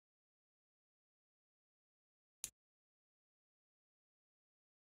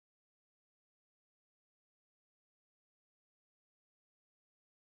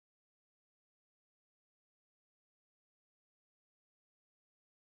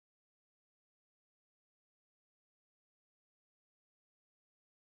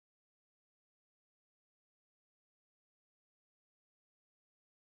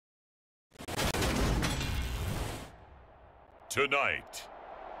Tonight,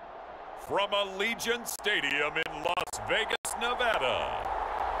 from Allegiant Stadium in Las Vegas, Nevada,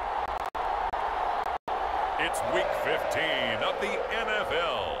 it's Week 15 of the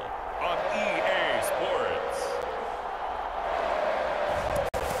NFL on EA Sports.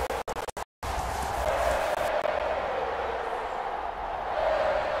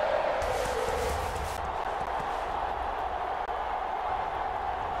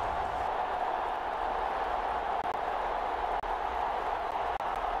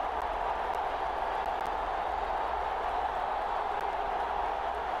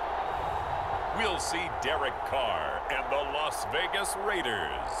 We'll see Derek Carr and the Las Vegas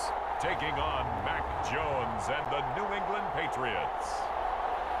Raiders taking on Mac Jones and the New England Patriots.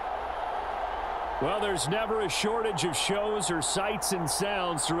 Well, there's never a shortage of shows or sights and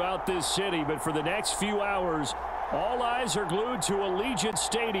sounds throughout this city, but for the next few hours, all eyes are glued to Allegiant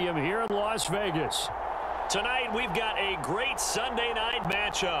Stadium here in Las Vegas. Tonight, we've got a great Sunday night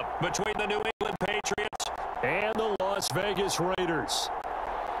matchup between the New England Patriots and the Las Vegas Raiders.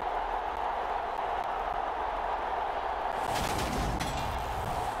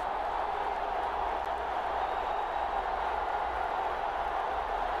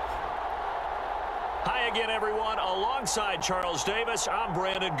 Hi again, everyone. Alongside Charles Davis, I'm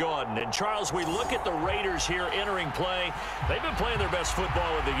Brandon Gaudin. And Charles, we look at the Raiders here entering play. They've been playing their best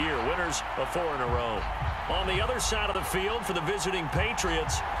football of the year, winners of 4 in a row. On the other side of the field for the visiting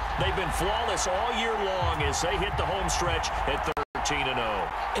Patriots, they've been flawless all year long as they hit the home stretch at 13-0.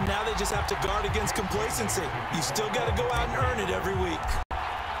 And now they just have to guard against complacency. You still got to go out and earn it every week.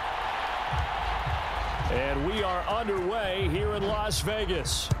 And we are underway here in Las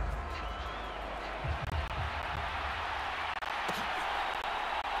Vegas.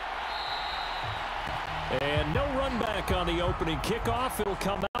 And no run back on the opening kickoff. It'll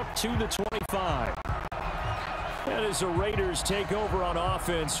come out to the 25. And as the Raiders take over on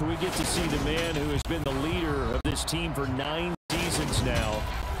offense, we get to see the man who has been the leader of this team for 9 seasons now,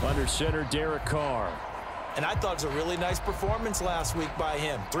 under center Derek Carr. And I thought it was a really nice performance last week by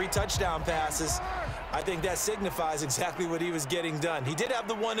him. 3 touchdown passes. I think that signifies exactly what he was getting done. He did have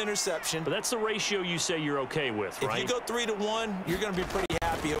the 1 interception. But that's the ratio you say you're okay with, right? If you go 3-to-1, you're going to be pretty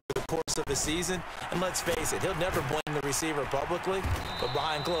happy over the course of the season. And let's face it, he'll never blame the receiver publicly. But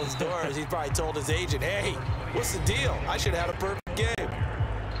behind closed doors, he's probably told his agent, hey, what's the deal? I should have had a perfect game.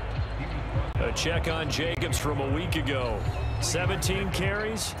 A check on Jacobs from a week ago. 17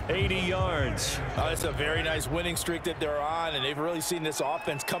 carries, 80 yards. It's a very nice winning streak that they're on, and they've really seen this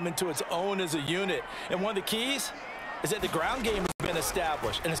offense come into its own as a unit. And one of the keys is that the ground game has been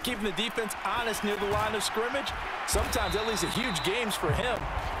established, and it's keeping the defense honest near the line of scrimmage. Sometimes that leads to huge games for him.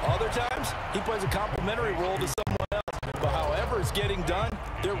 Other times, he plays a complementary role to someone else. But however it's getting done,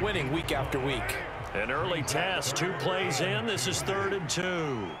 they're winning week after week. An early task, 2 plays in. This is 3rd and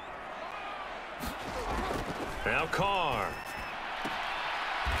 2. Now Carr.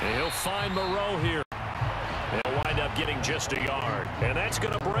 And he'll find Moreau here. He'll wind up getting just a yard. And that's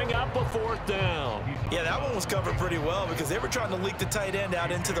going to bring up a 4th down. Yeah, that one was covered pretty well because they were trying to leak the tight end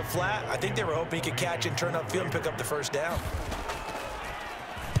out into the flat. I think they were hoping he could catch and turn upfield and pick up the 1st down.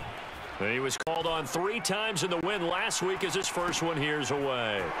 He was called on 3 times in the win last week as his first one here's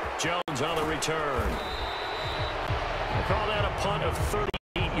away. Jones on the return. They call that a punt of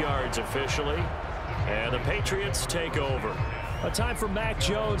 38 yards officially. And the Patriots take over. A time for Mac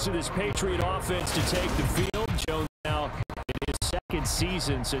Jones and his Patriot offense to take the field. Jones now in his 2nd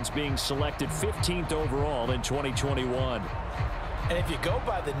season since being selected 15th overall in 2021. And if you go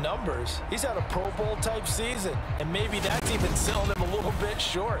by the numbers, he's had a Pro Bowl type season. And maybe that's even selling him a little bit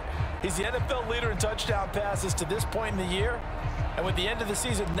short. He's the NFL leader in touchdown passes to this point in the year. And with the end of the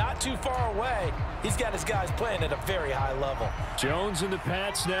season not too far away, he's got his guys playing at a very high level. Jones and the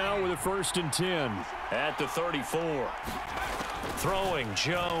Pats now with a 1st and 10 at the 34. Throwing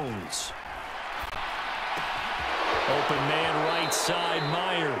Jones. Open man right side,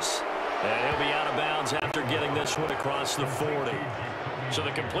 Myers. And he'll be out of bounds after getting this one across the 40. So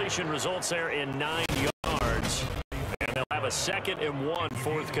the completion results there in 9 yards. And they'll have a 2nd and 1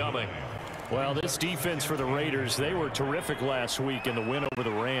 forthcoming. Well, this defense for the Raiders, they were terrific last week in the win over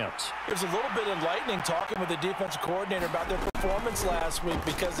the Rams. It was a little bit enlightening talking with the defensive coordinator about their performance last week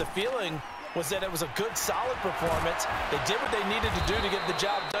because the feeling was that it was a good, solid performance. They did what they needed to do to get the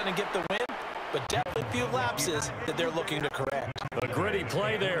job done and get the win, but definitely a few lapses that they're looking to correct. A gritty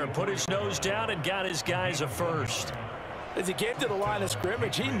play there, put his nose down and got his guys a 1st. As he came to the line of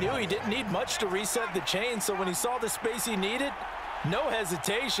scrimmage, he knew he didn't need much to reset the chain, so when he saw the space he needed, no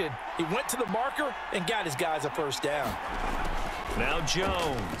hesitation. He went to the marker and got his guys a 1st down. Now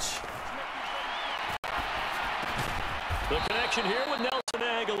Jones. The connection action here with Nelson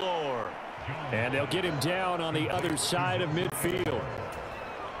Aguilar. And they'll get him down on the other side of midfield.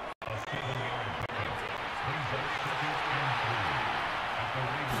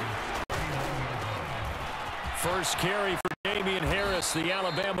 First carry for Damian Harris, the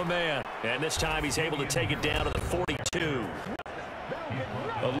Alabama man. And this time he's able to take it down to the 42.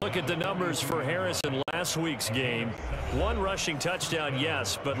 A look at the numbers for Harris in last week's game. 1 rushing touchdown,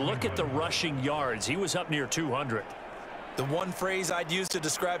 yes, but look at the rushing yards. He was up near 200. The one phrase I'd use to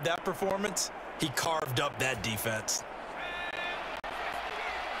describe that performance, he carved up that defense.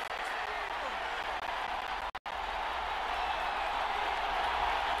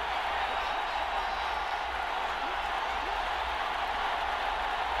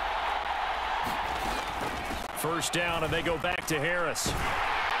 First down, and they go back to Harris.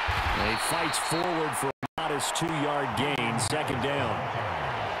 And he fights forward for a modest 2-yard gain, second down.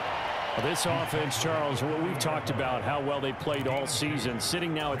 Well, this offense, Charles, what we've talked about, how well they played all season,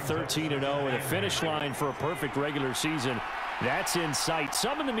 sitting now at 13-0 and a finish line for a perfect regular season. That's in sight.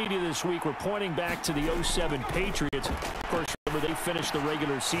 Some in the media this week were pointing back to the 07 Patriots. Of course, remember, they finished the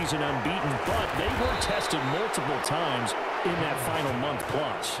regular season unbeaten, but they were tested multiple times in that final month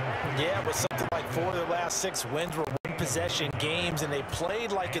plus. Yeah, but something like 4 of their last 6 wins were one-possession games, and they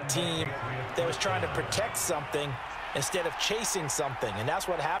played like a team that was trying to protect something instead of chasing something. And that's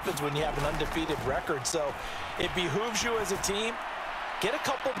what happens when you have an undefeated record. So it behooves you as a team, get a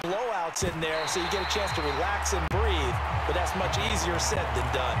couple blowouts in there so you get a chance to relax and breathe. But that's much easier said than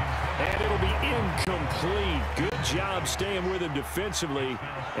done. And it'll be incomplete. Good job staying with him defensively.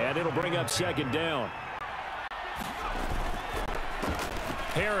 And it'll bring up second down.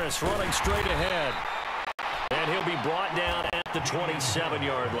 Harris running straight ahead. And he'll be brought down at the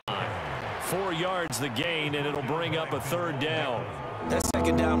 27-yard line. 4 yards the gain, and it'll bring up a third down. That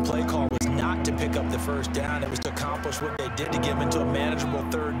second down play call was not to pick up the first down. It was to accomplish what they did to get them into a manageable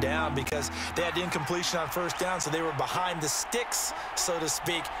third down because they had incompletion on first down, so they were behind the sticks, so to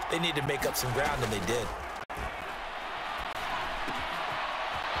speak. They needed to make up some ground, and they did.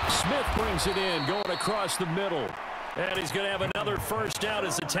 Smith brings it in, going across the middle. And he's going to have another first down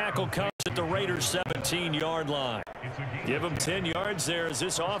as the tackle comes at the Raiders' 17-yard line. Give him 10 yards there as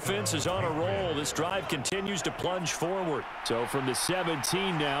this offense is on a roll. This drive continues to plunge forward. So from the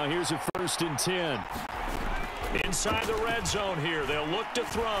 17 now, here's a 1st and 10. Inside the red zone here, they'll look to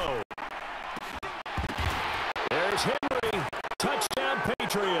throw. There's Henry. Touchdown,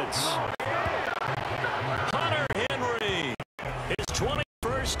 Patriots. Hunter Henry. His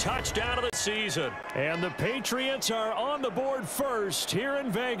 21st touchdown of the season. And the Patriots are on the board first here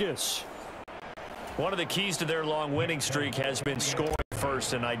in Vegas. One of the keys to their long winning streak has been scoring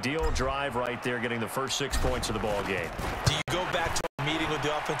first. An ideal drive right there, getting the first 6 points of the ball game. Do you go back to a meeting with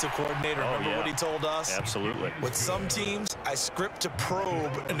the offensive coordinator? Remember what he told us? Absolutely. With some teams, I script to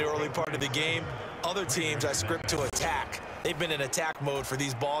probe in the early part of the game. Other teams, I script to attack. They've been in attack mode for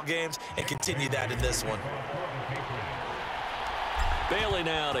these ball games and continue that in this one. Bailey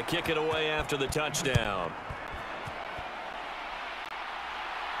now to kick it away after the touchdown.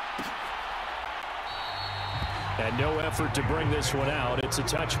 And no effort to bring this one out. It's a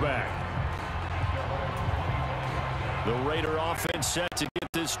touchback. The Raider offense set to get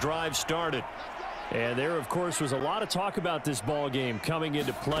this drive started. And there, of course, was a lot of talk about this ball game coming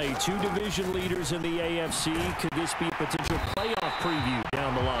into play. 2 division leaders in the AFC. Could this be a potential playoff preview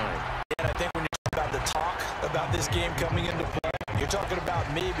down the line? And I think when you're about the talk about this game coming into play, you're talking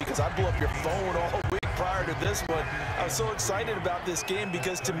about me because I blew up your phone all week prior to this one. I was so excited about this game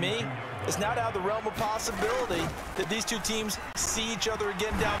because to me, it's not out of the realm of possibility that these two teams see each other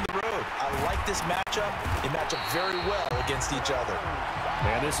again down the road. I like this matchup. They match up very well against each other.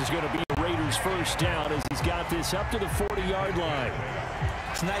 And this is going to be the Raiders' first down as he's got this up to the 40-yard line.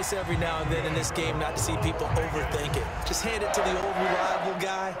 It's nice every now and then in this game not to see people overthink it. Just hand it to the old reliable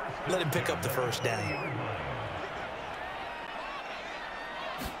guy. Let him pick up the first down.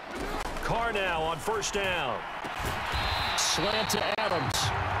 Carr now on first down. Slant to Adams.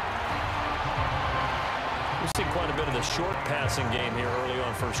 We've seen quite a bit of the short passing game here early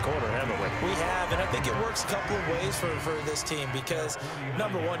on first quarter, haven't we? We have, and I think it works a couple of ways for this team because,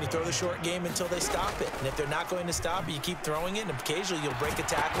 number one, you throw the short game until they stop it. And if they're not going to stop it, you keep throwing it, and occasionally you'll break a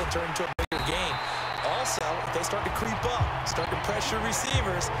tackle and turn into a bigger gain. Also, if they start to creep up, start to pressure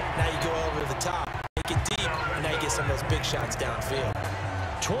receivers, now you go over the top, make it deep, and now you get some of those big shots downfield.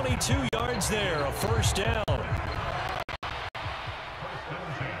 22 yards there, a first down.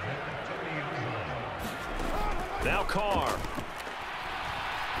 Now Carr.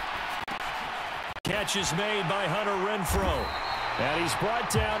 Catch is made by Hunter Renfrow. And he's brought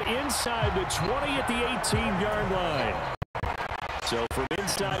down inside the 20 at the 18-yard line. So from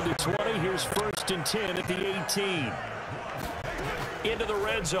inside the 20, here's 1st and 10 at the 18. Into the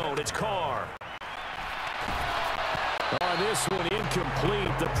red zone, it's Carr. On this one,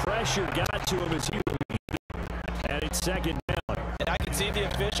 incomplete. The pressure got to him as he was leading. And it's 2nd down. And I can see the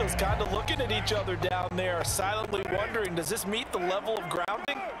officials kind of looking at each other down there, silently wondering, does this meet the level of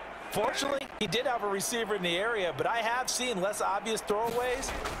grounding? Fortunately, he did have a receiver in the area, but I have seen less obvious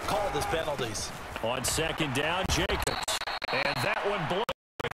throwaways called as penalties. On 2nd down, Jacobs. And that one blows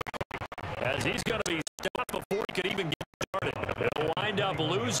as he's going to be stopped before he could even get started. He'll wind up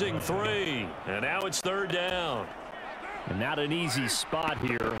losing 3. And now it's 3rd down. And not an easy spot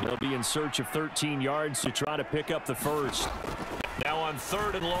here. They'll be in search of 13 yards to try to pick up the first. Now on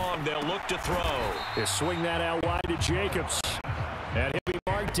 3rd and long, they'll look to throw. They swing that out wide to Jacobs. And he'll be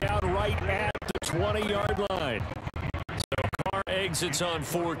marked down right at the 20-yard line. So Carr exits on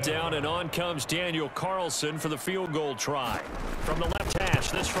 4th down, and on comes Daniel Carlson for the field goal try. From the left hash,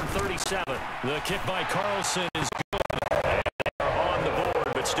 this from 37. The kick by Carlson is good. And they're on the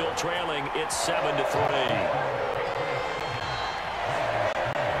board, but still trailing. It's 7-3.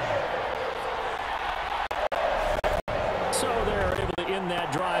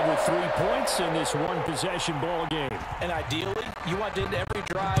 That drive with 3 points in this one-possession ball game. And ideally, you want to end every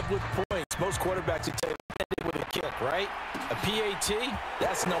drive with points. Most quarterbacks would take it with a kick, right? A PAT,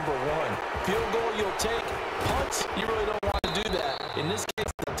 that's number 1. Field goal, you'll take. Punts, you really don't want to do that. In this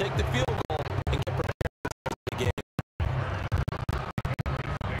case, they'll take the field goal and get prepared for the game.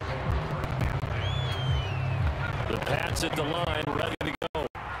 The Pats at the line, ready to go.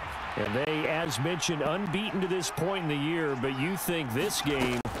 And they, as mentioned, unbeaten to this point in the year, but you think this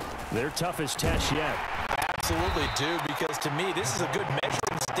game, their toughest test yet? I absolutely do, because to me, this is a good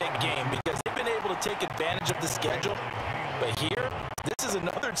measuring stick game because they've been able to take advantage of the schedule. But here, this is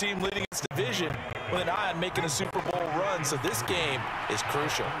another team leading its division with an eye on making a Super Bowl run, so this game is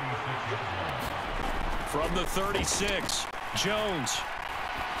crucial. From the 36, Jones.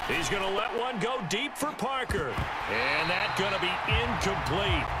 He's going to let one go deep for Parker. And that's going to be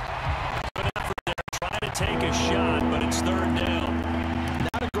incomplete. Good effort there, trying to take a shot, but it's 3rd down.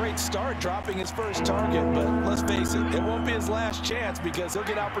 Not a great start dropping his first target, but let's face it, it won't be his last chance because he'll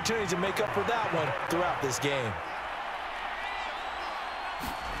get opportunities to make up for that one throughout this game.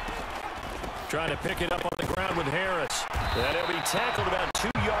 Trying to pick it up on the ground with Harris. And he'll be tackled about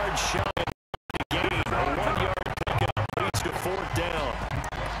 2 yards shy of the game. A 1-yard pickup leads to 4th down.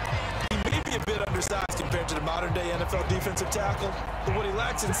 A bit undersized compared to the modern-day NFL defensive tackle, but what he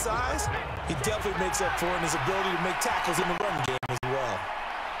lacks in size, he definitely makes up for in his ability to make tackles in the run game as well.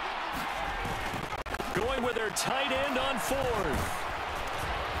 Going with their tight end on 4th.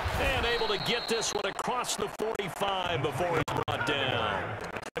 And able to get this one across the 45 before he's brought down.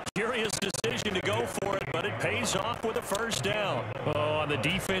 A curious decision to go for it, but it pays off with a 1st down. Oh, on the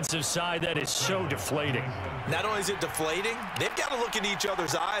defensive side, that is so deflating. Not only is it deflating, they've got to look in each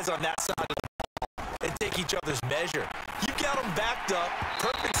other's eyes on that side of the ball and take each other's measure. You've got them backed up,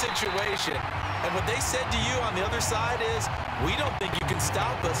 perfect situation, and what they said to you on the other side is, we don't think you can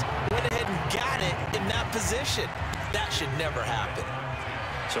stop us. Went ahead and got it in that position. That should never happen.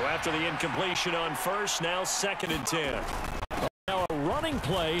 So after the incompletion on 1st, now 2nd and 10. Now a running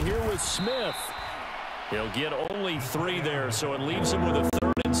play here with Smith. He'll get only 3 there, so it leaves him with a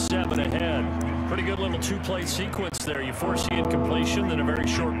 3rd and 7 ahead. Pretty good little 2-play sequence there. You force the incompletion, then a very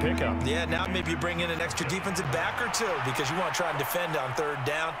short pickup. Yeah, now maybe you bring in an extra defensive back or 2 because you want to try and defend on 3rd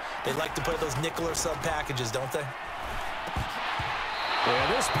down. They like to play those nickel or sub packages, don't they?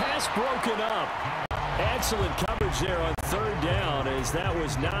 Yeah, this pass broken up. Excellent coverage there on 3rd down, as that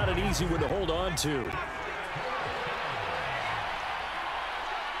was not an easy one to hold on to.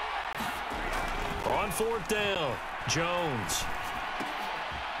 On 4th down, Jones.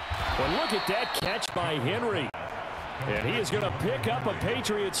 Well, look at that catch by Henry. And he is going to pick up a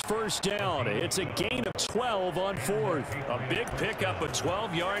Patriots 1st down. It's a gain of 12 on 4th. A big pickup of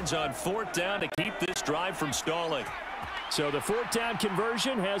 12 yards on 4th down to keep this drive from stalling. So the 4th down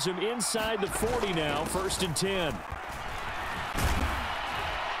conversion has him inside the 40 now, 1st and 10.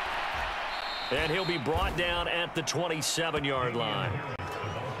 And he'll be brought down at the 27-yard line.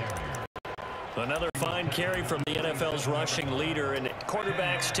 Another fine carry from the NFL's rushing leader, and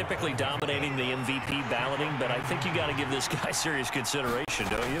quarterbacks typically dominating the MVP balloting, but I think you got to give this guy serious consideration,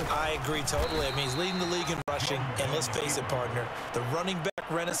 don't you? I agree totally. I mean, he's leading the league in rushing, and let's face it, partner, the running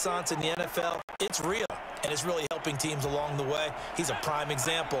back renaissance in the NFL, it's real, and it's really helping teams along the way. He's a prime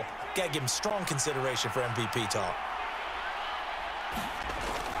example. Got to give him strong consideration for MVP talk.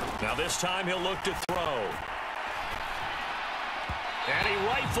 Now this time he'll look to throw. And he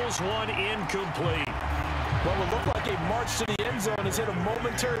rifles one incomplete. What would look like a march to the end zone has hit a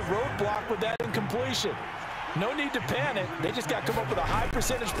momentary roadblock with that incompletion. No need to panic. They just got to come up with a high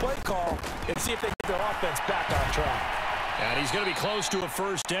percentage play call and see if they get their offense back on track. And he's going to be close to a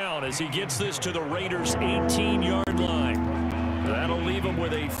first down as he gets this to the Raiders' 18-yard line. That'll leave them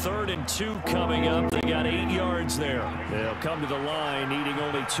with a 3rd and 2 coming up. They got 8 yards there. They'll come to the line needing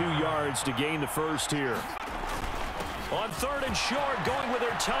only 2 yards to gain the first here. On 3rd and short, going with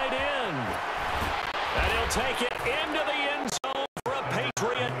their tight end. And he'll take it into the end zone for a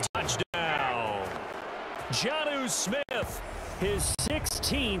Patriot touchdown. Jonnu Smith, his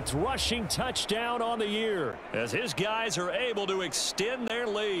 16th rushing touchdown on the year, as his guys are able to extend their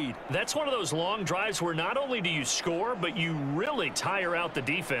lead. That's one of those long drives where not only do you score, but you really tire out the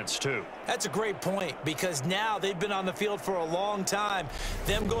defense too. That's a great point, because now they've been on the field for a long time.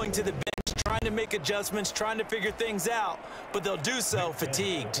 Them going to the bench, trying to make adjustments, trying to figure things out, but they'll do so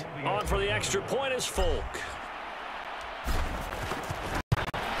fatigued. On for the extra point is Folk.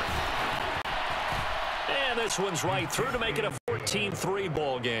 And this one's right through to make it a 14-3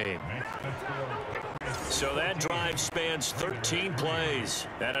 ball game. So that drive spans 13 plays.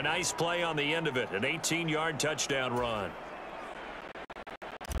 And a nice play on the end of it, an 18-yard touchdown run.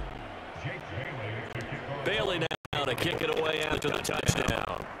 Bailey now to kick it away after the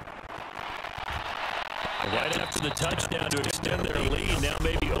touchdown. Right after the touchdown to extend their lead, now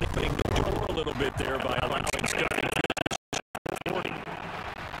maybe opening the door a little bit there by allowing starting 40.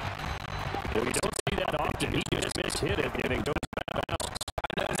 We don't see that often. He just mishit it, and it goes back out.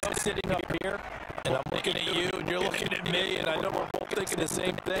 I know I'm sitting up here, and I'm looking at you, and you're looking at me, and I know we're both thinking the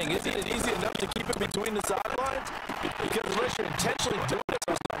same thing. Isn't it easy enough to keep it between the sidelines? Because unless you're intentionally doing it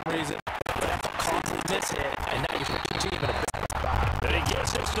for some reason, that's a costly mishit, and now you put your team in a bad spot. And he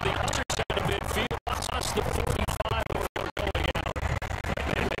gets us to the other side of midfield, plus the 45 before going out.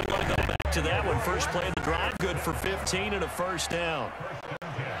 And we want to go back to that one. First play of the drive, good for 15 and a first down.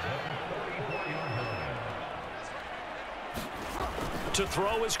 To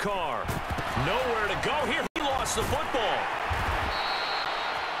throw his car. Nowhere to go here. He lost the football.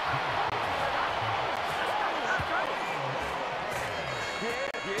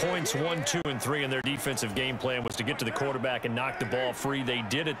 Points 1, 2, and 3 in their defensive game plan was to get to the quarterback and knock the ball free. They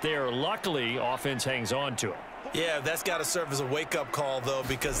did it there. Luckily, offense hangs on to it. Yeah, that's got to serve as a wake-up call, though,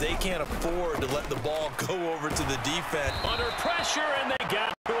 because they can't afford to let the ball go over to the defense. Under pressure, and they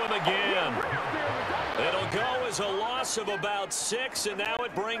got to him again. It'll go as a loss of about 6, and now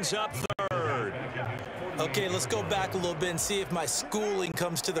it brings up 3rd. Okay, let's go back a little bit and see if my schooling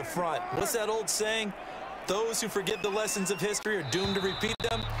comes to the front. What's that old saying? Those who forget the lessons of history are doomed to repeat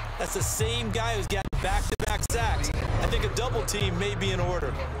them. That's the same guy who's gotten back-to-back sacks. I think a double team may be in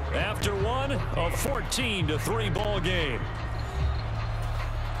order. After one, a 14-3 ball game.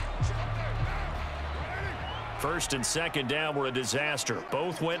 First and second down were a disaster.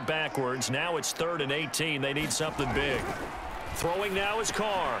 Both went backwards. Now it's 3rd and 18. They need something big. Throwing now is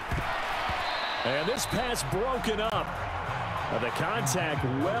Carr. And this pass broken up. The contact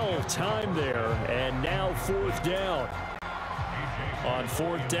well timed there. And now 4th down. On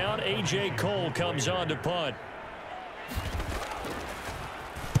 4th down, A.J. Cole comes on to punt.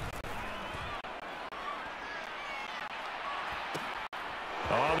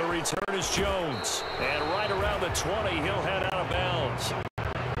 On the return is Jones. And right around the 20, he'll head out of bounds.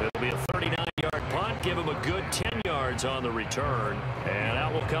 It'll be a 39-yard punt. Give him a good 10 yards on the return. And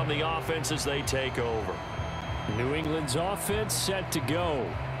out will come the offense as they take over. New England's offense set to go.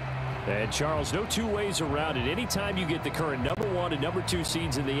 And, Charles, no two ways around it. Anytime you get the current #1 and #2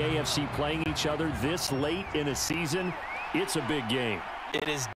 seeds in the AFC playing each other this late in a season, it's a big game. It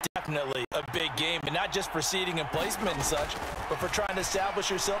is definitely a big game, and not just for seeding and placement and such, but for trying to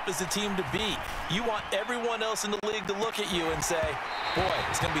establish yourself as the team to beat. You want everyone else in the league to look at you and say, boy,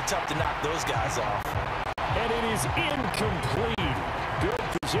 it's going to be tough to knock those guys off. And it is incomplete. Good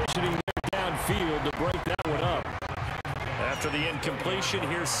positioning there downfield to break that one up. After the incompletion,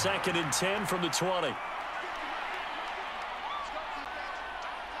 here's 2nd and 10 from the 20.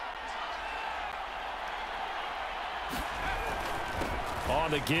 On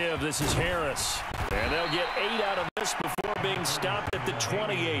the give, this is Harris. And they'll get 8 out of this before being stopped at the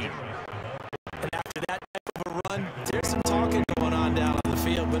 28. And after that type of a run, there's some talking going on down on the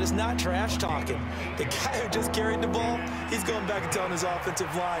field, but it's not trash talking. The guy who just carried the ball, he's going back and telling his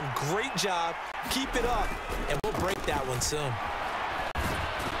offensive line, great job, keep it up, and we'll break that one soon.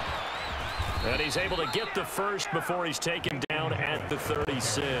 And he's able to get the first before he's taken down at the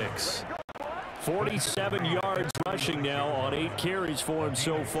 36. 47 yards rushing now on 8 carries for him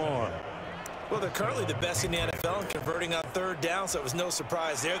so far. Well, they're currently the best in the NFL in converting on third down, so it was no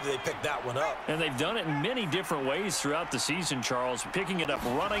surprise there that they picked that one up. And they've done it in many different ways throughout the season, Charles. Picking it up,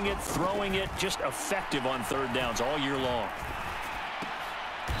 running it, throwing it, just effective on third downs all year long.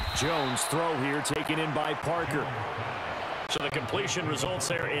 Jones throw here, taken in by Parker. So the completion results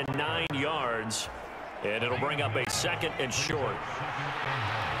there in 9 yards. And it'll bring up a 2nd and short.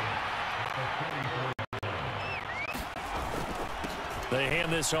 They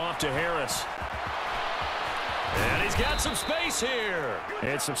hand this off to Harris. And he's got some space here.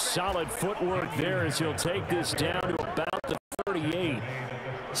 And some solid footwork there as he'll take this down to about the 38.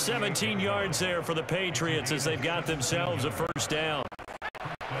 17 yards there for the Patriots as they've got themselves a first down.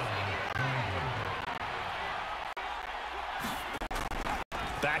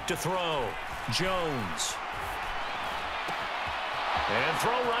 Back to throw. Jones. And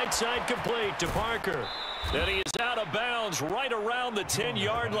throw right side complete to Parker. And he is out of bounds right around the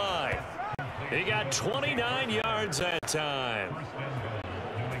 10-yard line. He got 29 yards that time.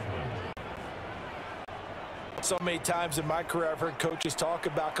 So many times in my career I've heard coaches talk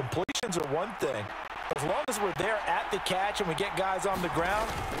about completions are one thing. As long as we're there at the catch and we get guys on the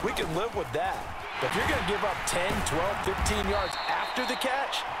ground, we can live with that. But if you're going to give up 10, 12, 15 yards after the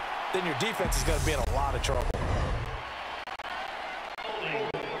catch, then your defense is going to be in a lot of trouble.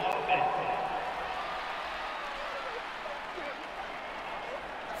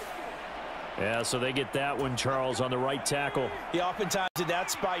 Yeah, so they get that one, Charles, on the right tackle. Yeah, oftentimes in that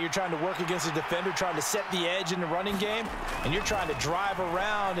spot, you're trying to work against a defender, trying to set the edge in the running game, and you're trying to drive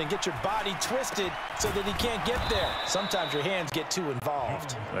around and get your body twisted so that he can't get there. Sometimes your hands get too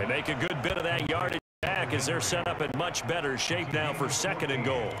involved. They make a good bit of that yardage back as they're set up in much better shape now for 2nd and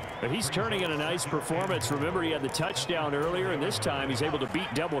goal. But he's turning in a nice performance. Remember, he had the touchdown earlier, and this time he's able to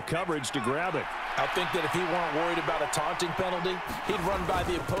beat double coverage to grab it. I think that if he weren't worried about a taunting penalty, he'd run by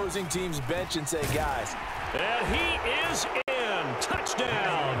the opposing team's bench and say, guys. And he is in.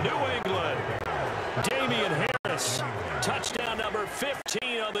 Touchdown, New England. Damian Harris, touchdown number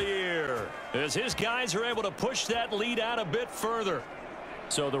 15 of the year, as his guys are able to push that lead out a bit further.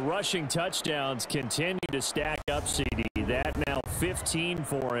 So the rushing touchdowns continue to stack up, CD. That now 15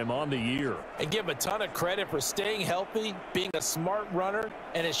 for him on the year. And give him a ton of credit for staying healthy, being a smart runner,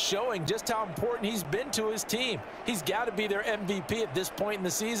 and it's showing just how important he's been to his team. He's got to be their MVP at this point in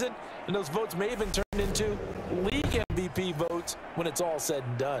the season, and those votes may even turn into league MVP votes when it's all said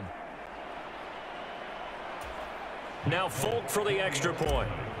and done. Now Folk for the extra point.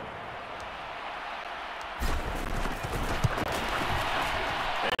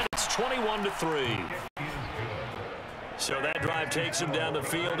 And it's 21-3. So that drive takes him down the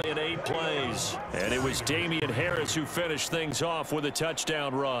field in 8 plays. And it was Damian Harris who finished things off with a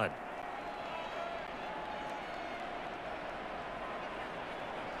touchdown run.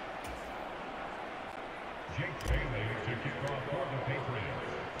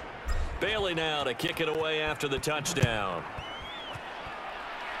 Bailey now to kick it away after the touchdown.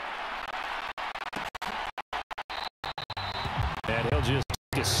 And he'll just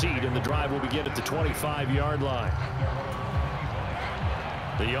take a seat, and the drive will begin at the 25-yard line.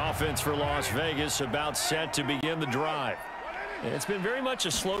 The offense for Las Vegas about set to begin the drive. It's been very much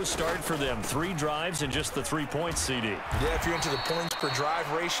a slow start for them. 3 drives and just the 3 points, CD. Yeah, if you're into the points per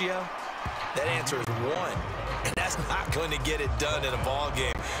drive ratio, that answer is 1. And that's not going to get it done in a ball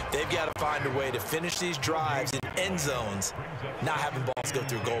game. They've got to find a way to finish these drives in end zones, not having balls go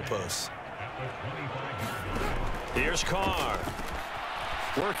through goalposts. Here's Carr.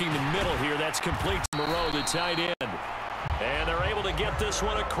 Working the middle here. That's complete to Moreau, the tight end. And they're able to get this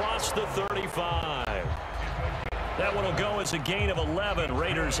one across the 35. That one will go as a gain of 11.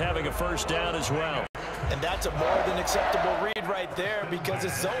 Raiders having a first down as well. And that's a more than acceptable read right there because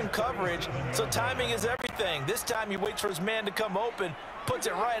it's zone coverage, so timing is everything. This time he waits for his man to come open, puts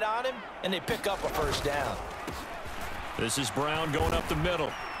it right on him, and they pick up a first down. This is Brown going up the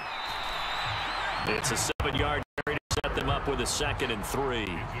middle. It's a 7-yard carry to set them up with a 2nd and 3.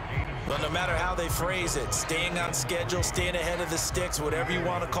 Well, no matter how they phrase it, staying on schedule, staying ahead of the sticks, whatever you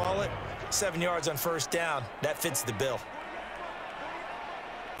want to call it, 7 yards on first down, that fits the bill.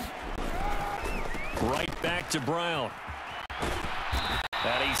 Right back to Brown.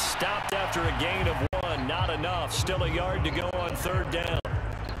 And he stopped after a gain of 1. Not enough. Still a yard to go on third down.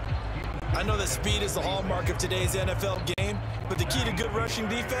 I know that speed is the hallmark of today's NFL game, but the key to good rushing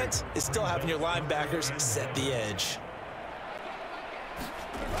defense is still having your linebackers set the edge.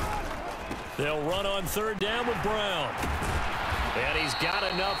 They'll run on third down with Brown. And he's got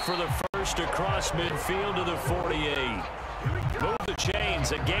enough for the first across midfield to the 48. Move the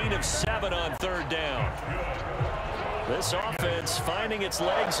chains, a gain of 7 on third down. This offense finding its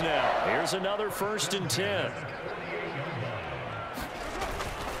legs now. Here's another 1st and 10.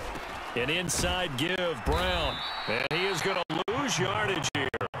 An inside give, Brown. And he is going to lose yardage here.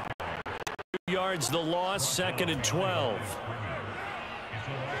 2 yards the loss, 2nd and 12.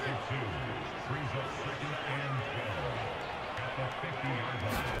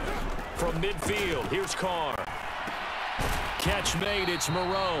 From midfield, here's Carr. Catch made, it's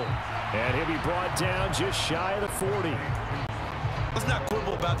Moreau. And he'll be brought down just shy of the 40. Let's not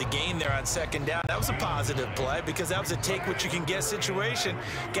quibble about the gain there on 2nd down. That was a positive play because that was a take-what-you-can-get situation.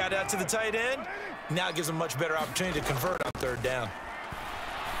 Got out to the tight end. Now it gives him a much better opportunity to convert on 3rd down.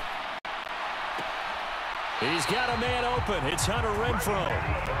 He's got a man open. It's Hunter Renfrow.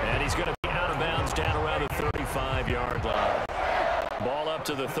 And he's going to be out of bounds down around the 35-yard line. Ball up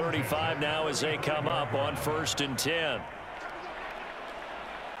to the 35 now as they come up on 1st and 10.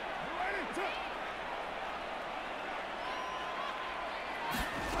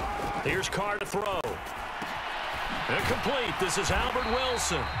 Here's Carr to throw. Incomplete. This is Albert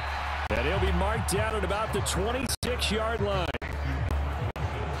Wilson. And he'll be marked down at about the 26-yard line.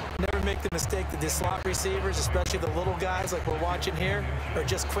 Never make the mistake that the slot receivers, especially the little guys like we're watching here, are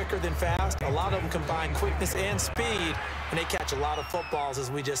just quicker than fast. A lot of them combine quickness and speed, and they catch a lot of footballs, as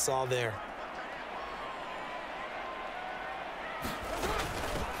we just saw there.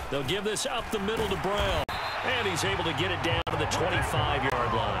 They'll give this up the middle to Brown. And he's able to get it down to the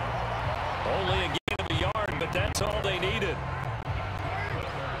 25-yard line. Only a gain of a yard, but that's all they needed.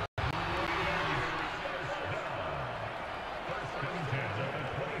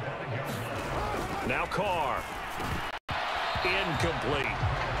 Now Carr. Incomplete.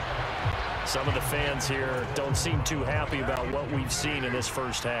 Some of the fans here don't seem too happy about what we've seen in this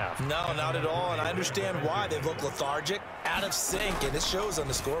first half. No, not at all, and I understand why. They've looked lethargic, out of sync, and it shows on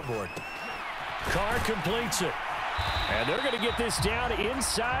the scoreboard. Carr completes it. And they're going to get this down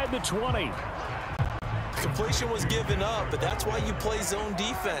inside the 20. Completion was given up, but that's why you play zone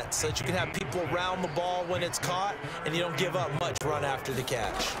defense, so that you can have people around the ball when it's caught, and you don't give up much run after the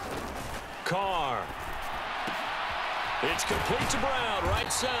catch. Carr. It's complete to Brown,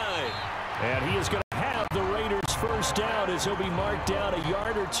 right side. And he is going to have the Raiders' 1st down as he'll be marked down a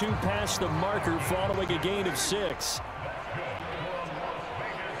yard or 2 past the marker following a gain of 6.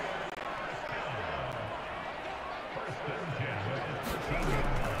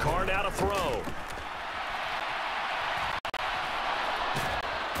 Carr now to throw.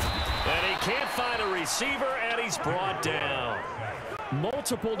 And he can't find a receiver, and he's brought down.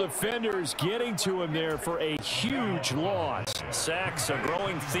 Multiple defenders getting to him there for a huge loss. Sacks a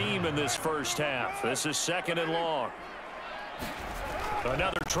growing theme in this first half. This is 2nd and long.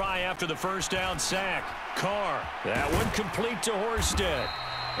 Another try after the 1st down sack. Carr. That one complete to Horsted.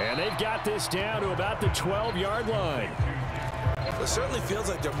 And they've got this down to about the 12-yard line. It certainly feels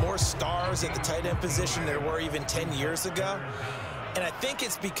like there are more stars at the tight end position than there were even 10 years ago. And I think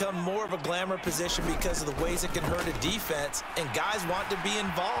it's become more of a glamour position because of the ways it can hurt a defense, and guys want to be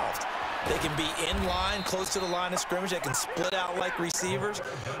involved. They can be in line, close to the line of scrimmage. They can split out like receivers.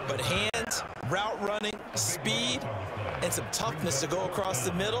 But hands, route running, speed, and some toughness to go across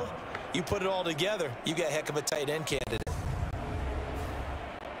the middle, you put it all together, you got a heck of a tight end candidate.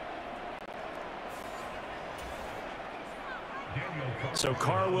 So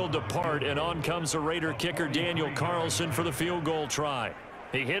Carr will depart, and on comes the Raider kicker Daniel Carlson for the field goal try.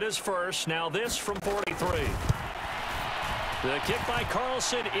 He hit his first, now this from 43. The kick by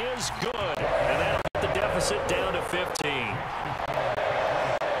Carlson is good, and that'll put the deficit down to 15.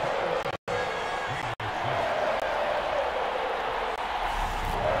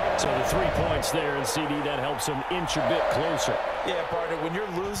 So the 3 points there, and CD, that helps him inch a bit closer. Yeah, partner, when you're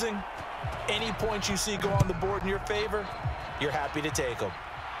losing, any points you see go on the board in your favor, you're happy to take them.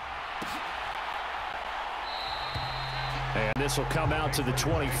 And this will come out to the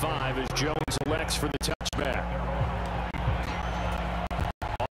 25 as Jones elects for the touchback.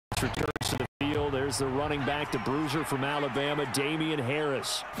 Returns to the field. There's the running back, the bruiser from Alabama, Damian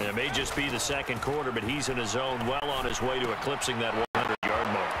Harris. And it may just be the 2nd quarter, but he's in his zone, well on his way to eclipsing that 100-yard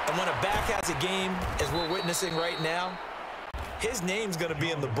mark. And when a back has a game, as we're witnessing right now, his name's going to be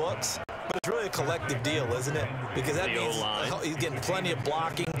in the books. But it's really a collective deal, isn't it? Because that means he's getting plenty of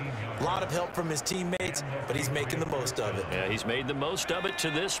blocking, a lot of help from his teammates, but he's making the most of it. Yeah, he's made the most of it to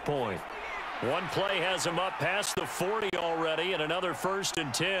this point. One play has him up past the 40 already, and another 1st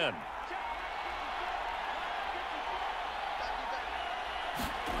and 10.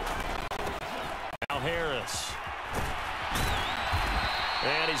 Now Harris.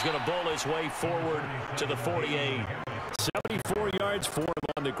 And he's going to bowl his way forward to the 48. 74 yards for him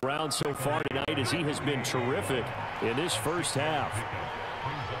on on the ground so far tonight as he has been terrific in this first half.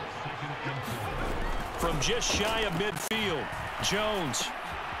 From just shy of midfield, Jones.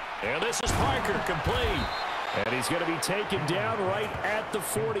 And this is Parker, complete. And he's going to be taken down right at the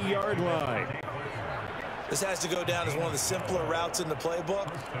 40-yard line. This has to go down as one of the simpler routes in the playbook,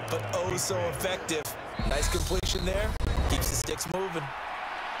 but oh so effective. Nice completion there. Keeps the sticks moving.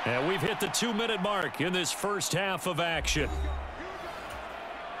 And we've hit the 2-minute mark in this first half of action.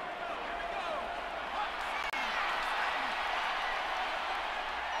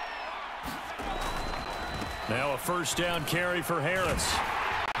 Now a first down carry for Harris.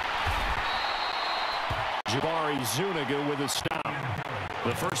 Jabari Zuniga with a stop.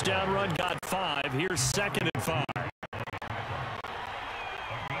 The first down run got 5. Here's 2nd and 5.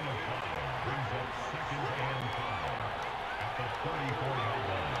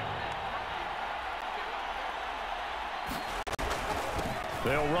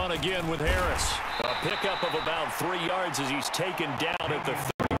 They'll run again with Harris. A pickup of about 3 yards as he's taken down at the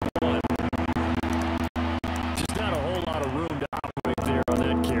 31. Just not a whole lot of room to operate there on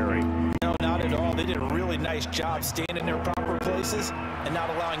that carry. No, not at all. They did a really nice job staying in their proper places and not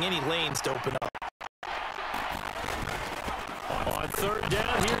allowing any lanes to open up. On 3rd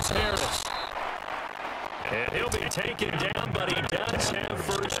down, here's Harris. And he'll be taken down, but he does have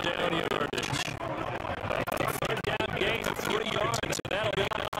first down yardage. A 3rd down gain of 3 yards, and that'll be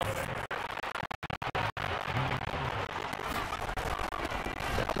enough.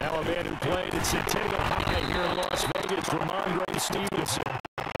 Now a man who played at Centennial High here in Las Vegas, Ramondre Stevenson.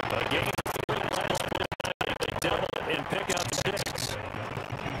 A gain of 3 last night. They double it and pick up 6.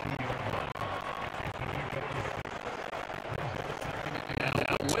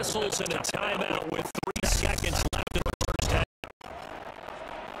 Now whistles and a timeout with 3 seconds left in the first half.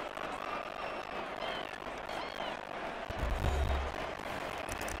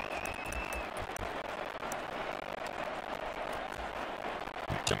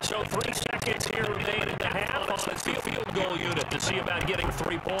 So 3 seconds here remain in the half on the field goal unit to see about getting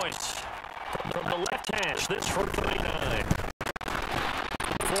 3 points. From the left hash, this for 39.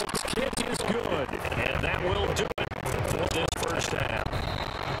 Folks, kick is good. And that will do it for this first half.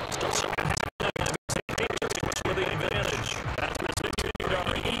 Still second half, the Patriots with the advantage. As we continue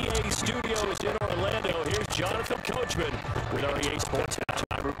our EA studios in Orlando, here's Jonathan Coachman with our EA Sports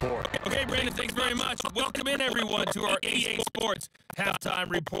Halftime Report. Okay, Brandon, thanks very much. Welcome in, everyone, to our EA Sports Halftime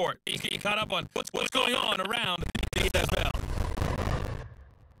Report. You get caught up on what's going on around the NFL.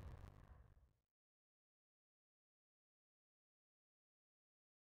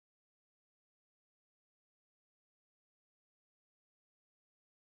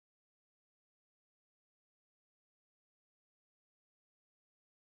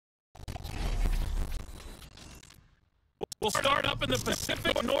 We'll start up in the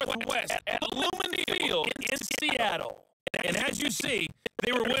Pacific Northwest at Lumen Field in Seattle. And as you see,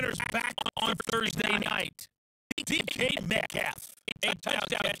 they were winners back on Thursday night. DK Metcalf, a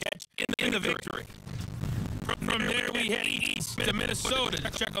touchdown catch in the victory. From there, we head east to Minnesota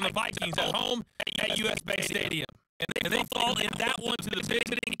to check on the Vikings at home at US Bank Stadium. And they fall in that one to the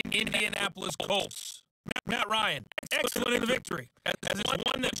visiting Indianapolis Colts. Matt Ryan, excellent in the victory, as it's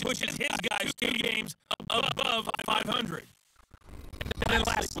one that pushes his guys 2 games above 500. And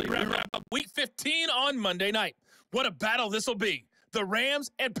lastly, we wrap up Week 15 on Monday night. What a battle this will be. The Rams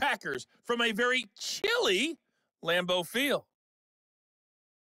and Packers from a very chilly Lambeau Field.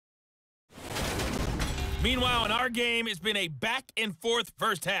 Meanwhile, in our game, it's been a back-and-forth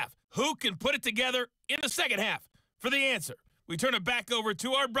first half. Who can put it together in the second half? For the answer, we turn it back over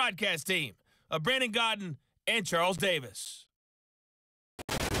to our broadcast team of Brandon Godden and Charles Davis.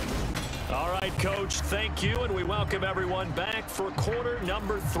 All right, Coach, thank you, and we welcome everyone back for quarter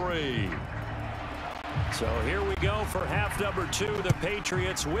number 3. So here we go for half number 2. The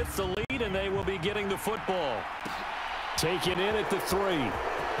Patriots with the lead, and they will be getting the football. Taken in at the 3.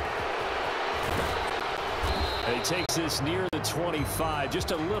 And he takes this near the 25.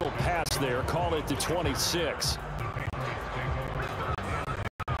 Just a little pass there. Call it the 26.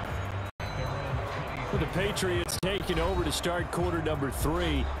 The Patriots taking over to start quarter number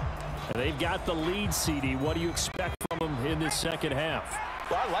 3. And they've got the lead, CD. What do you expect from them in this second half?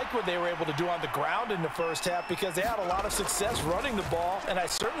 Well, I like what they were able to do on the ground in the first half because they had a lot of success running the ball, and I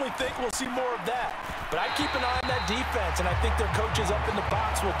certainly think we'll see more of that. But I keep an eye on that defense, and I think their coaches up in the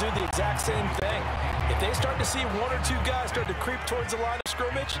box will do the exact same thing. If they start to see 1 or 2 guys start to creep towards the line of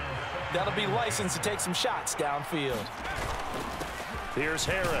scrimmage, that'll be licensed to take some shots downfield. Here's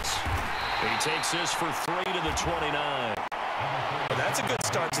Harris. He takes this for 3 to the 29. Well, That's a good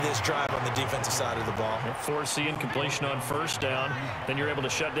start to this drive on the defensive side of the ball. Force the incompletion on first down. Then you're able to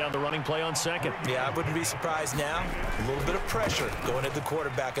shut down the running play on second. Yeah, I wouldn't be surprised now. A little bit of pressure going at the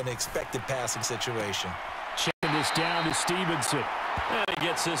quarterback in an expected passing situation. Checking this down to Stevenson. And he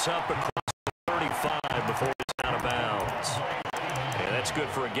gets this up across the 35 before it's out of bounds. And that's good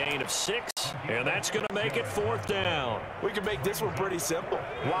for a gain of 6. And that's going to make it 4th down. We can make this one pretty simple.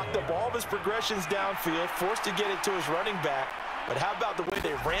 Walked up all of his progressions downfield, forced to get it to his running back. But how about the way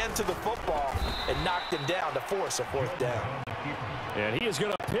they ran to the football and knocked him down to force a 4th down? And he is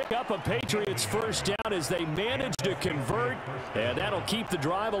going to pick up a Patriots first down as they manage to convert, and that'll keep the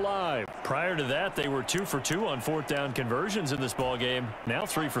drive alive. Prior to that, they were 2 for 2 on 4th down conversions in this ball game. Now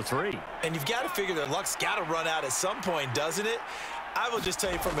 3 for 3. And you've got to figure their luck's got to run out at some point, doesn't it? I will just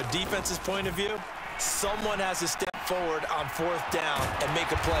tell you from a defense's point of view, someone has to step forward on 4th down and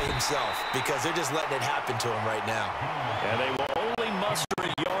make a play himself because they're just letting it happen to him right now. And they will only muster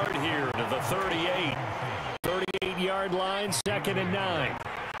a yard here to the 38. 38-yard line, 2nd and 9.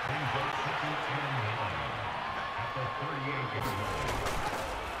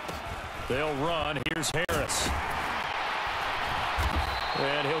 They'll run. Here's Harris.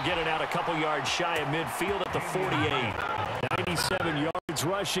 And he'll get it out a couple yards shy of midfield at the 48. 97 yards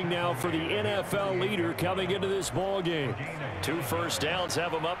rushing now for the NFL leader coming into this ball game. 2 first downs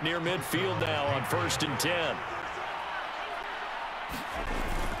have him up near midfield now on 1st and 10.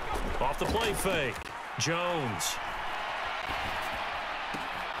 Off the play fake. Jones.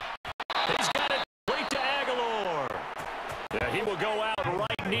 He's got it complete to Aguilar. Yeah, he will go out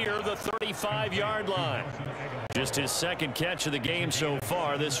right near the 35-yard line. Just his 2nd catch of the game so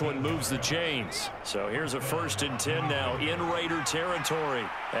far. This one moves the chains. So here's a 1st and 10 now in Raider territory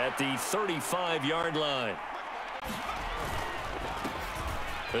at the 35-yard line.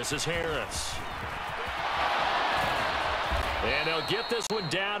 This is Harris. And they'll get this one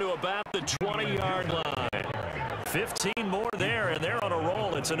down to about the 20-yard line. 15 more there, and they're on a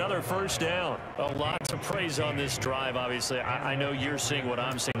roll. It's another 1st down. Oh, lots of praise on this drive, obviously. I know you're seeing what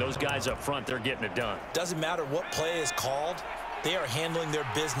I'm seeing. Those guys up front, they're getting it done. Doesn't matter what play is called. They are handling their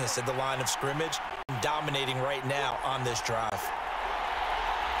business at the line of scrimmage and dominating right now on this drive.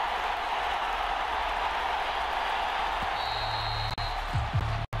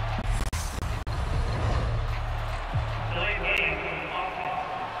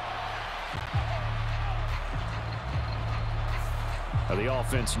 The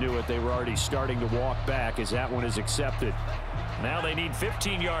offense knew it. They were already starting to walk back as that one is accepted. Now they need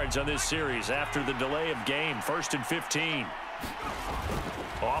 15 yards on this series after the delay of game. 1st and 15.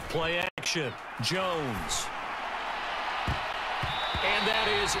 Off play action. Jones. And that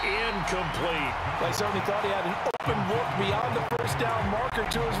is incomplete. Like Sony thought he had an open look beyond the 1st down marker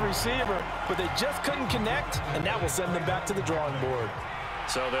to his receiver, but they just couldn't connect, and that will send them back to the drawing board.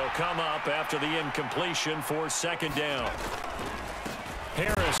 So they'll come up after the incompletion for 2nd down.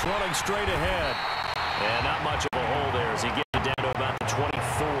 Harris running straight ahead. And not much of a hole there as he gets it down to about the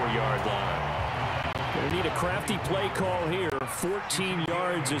 24-yard line. They need a crafty play call here. 14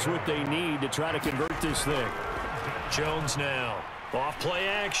 yards is what they need to try to convert this thing. Jones now. Off play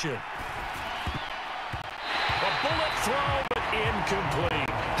action. A bullet throw, but incomplete.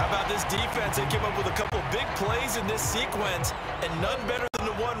 How about this defense? They came up with a couple big plays in this sequence, and none better than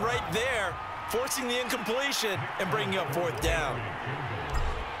the one right there, forcing the incompletion and bringing up 4th down.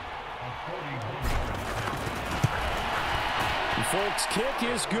 The Folks' kick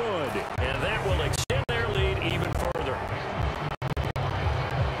is good. And that will extend their lead even further.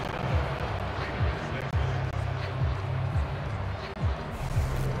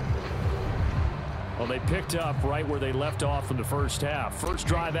 Well, they picked up right where they left off in the 1st half. First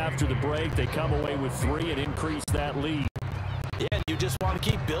drive after the break, they come away with 3 and increase that lead. Yeah, and you just want to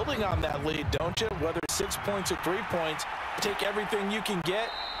keep building on that lead, don't you? Whether it's 6 points or 3 points, take everything you can get,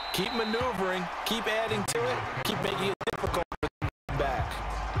 keep maneuvering, keep adding to it, keep making it difficult for them to come back.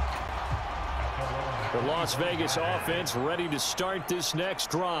 The Las Vegas offense ready to start this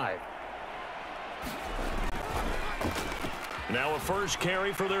next drive. Now a first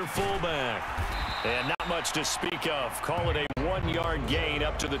carry for their fullback. And not much to speak of. Call it a 1-yard gain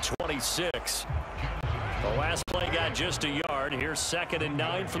up to the 26. The last play got just a yard. Here's 2nd and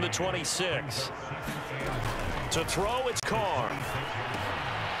 9 from the 26. To throw, it's Carr.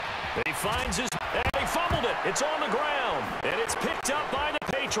 He finds his... And he fumbled it. It's on the ground. And it's picked up by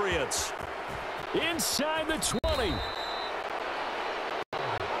the Patriots. Inside the 20.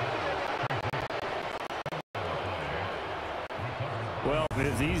 Well,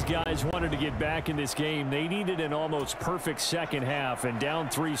 these these guys wanted to get back in this game. They needed an almost perfect second half, and down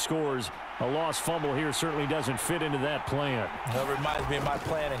 3 scores. A lost fumble here certainly doesn't fit into that plan. It reminds me of my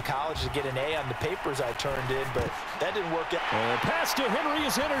plan in college to get an A on the papers I turned in, but that didn't work out. Pass to Henry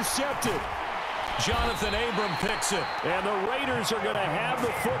is intercepted. Jonathan Abram picks it. And the Raiders are going to have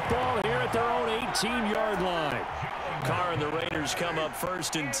the football here at their own 18-yard line. Carr and the Raiders come up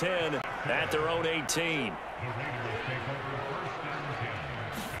 1st and 10 at their own 18.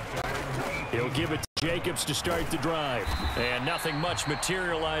 He'll give it to Jacobs to start the drive. And nothing much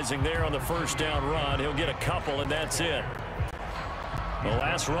materializing there on the first down run. He'll get a couple, and that's it. The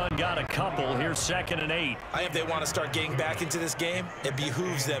last run got a couple. Here's 2nd and 8. I think they want to start getting back into this game. It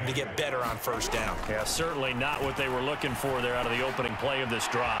behooves them to get better on first down. Yeah, certainly not what they were looking for there out of the opening play of this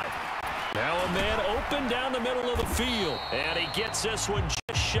drive. Now a man open down the middle of the field. And he gets this one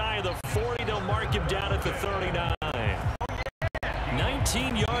just shy of the 40. They'll mark him down at the 39.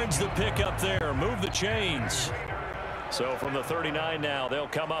 19 yards the pick up there. Move the chains. So from the 39 now, they'll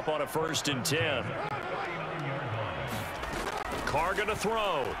come up on a 1st and 10. Carr going to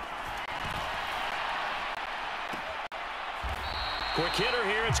throw. Quick hitter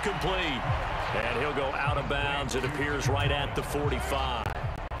here. It's complete. And he'll go out of bounds. It appears right at the 45.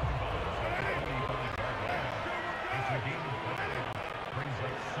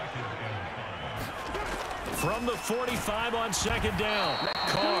 From the 45 on 2nd down.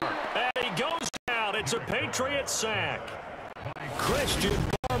 Carr. And he goes down. It's a Patriots sack. Christian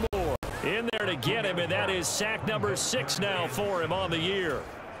Barmore In there to get him, and that is sack number 6 now for him on the year.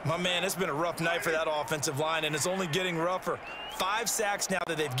 My man, it's been a rough night for that offensive line, and it's only getting rougher. 5 sacks now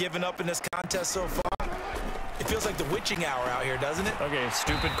that they've given up in this contest so far. It feels like the witching hour out here, doesn't it? Okay,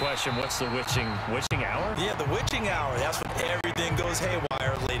 stupid question. What's the witching hour? Yeah, the witching hour. That's when everything goes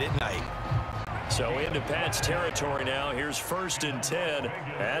haywire late at night. So into Pat's territory now. Here's 1st and 10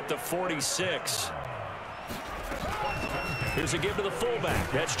 at the 46. Here's a give to the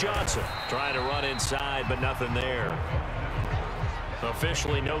fullback. That's Johnson. Trying to run inside, but nothing there.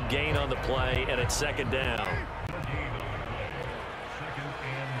 Officially no gain on the play, and it's 2nd down.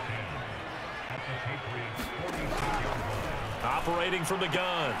 Operating from the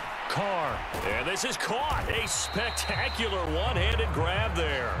gun. Carr. And this is caught. A spectacular one-handed grab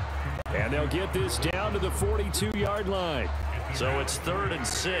there. And they'll get this down to the 42-yard line. So it's 3rd and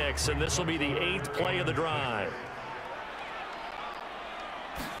 6, and this will be the 8th play of the drive.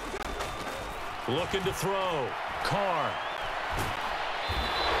 Looking to throw. Carr.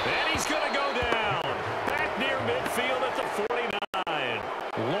 And he's going to go down. Back near midfield at the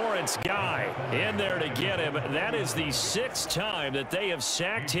 49. Lawrence Guy in there to get him. That is the 6th time that they have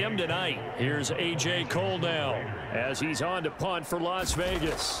sacked him tonight. Here's A.J. Cole now as he's on to punt for Las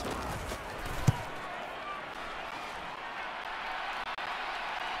Vegas.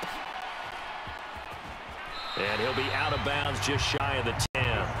 And he'll be out of bounds just shy of the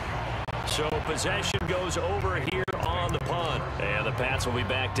 10. So possession goes over here on the punt. And the Pats will be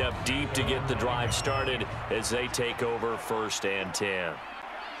backed up deep to get the drive started as they take over 1st and 10.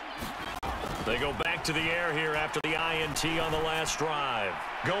 They go back to the air here after the INT on the last drive.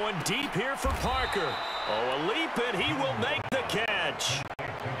 Going deep here for Parker. Oh, a leap, and he will make the catch.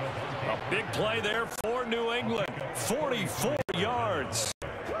 A big play there for New England. 44 yards.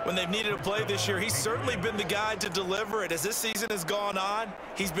 When they've needed a play this year, he's certainly been the guy to deliver it. As this season has gone on,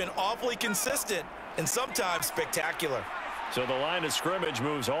 he's been awfully consistent and sometimes spectacular. So the line of scrimmage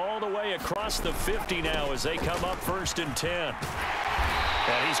moves all the way across the 50 now as they come up 1st and 10.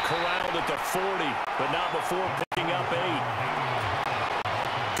 And he's corralled at the 40, but not before picking up 8.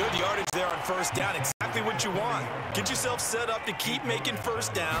 Good yardage there on 1st down. Exactly what you want. Get yourself set up to keep making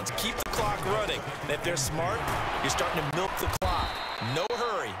 1st downs, keep the clock running. And if they're smart, you're starting to milk the clock. No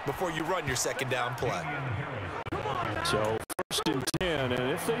hurry before you run your 2nd down play. So 1st and 10,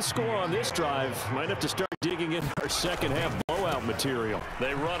 and if they score on this drive, might have to start digging in our 2nd half blowout material.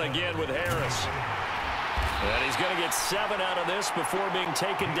 They run again with Harris. And he's going to get 7 out of this before being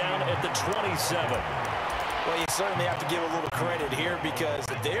taken down at the 27. Well, you certainly have to give a little credit here because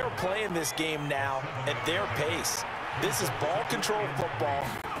they are playing this game now at their pace. This is ball control football,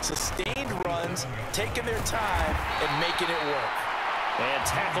 sustained runs, taking their time and making it work. And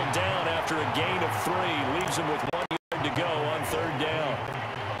tackled down after a gain of 3. Leaves him with 1 yard to go on 3rd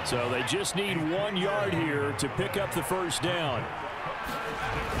down. So they just need 1 yard here to pick up the 1st down.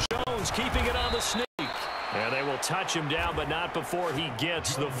 Jones keeping it on the sneak. And they will touch him down, but not before he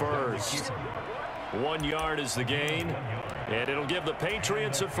gets the 1st. 1 yard is the gain, and it'll give the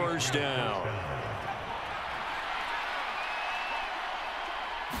Patriots a 1st down.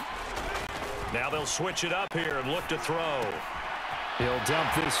 Now they'll switch it up here and look to throw. He'll dump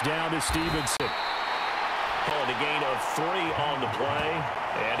this down to Stevenson. Calling a gain of 3 on the play,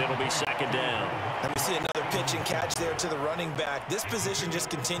 and it'll be second down. And we see another pitch and catch there to the running back. This position just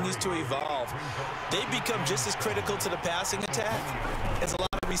continues to evolve. They become just as critical to the passing attack as a lot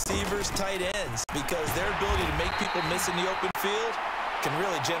of receivers, tight ends, because their ability to make people miss in the open field can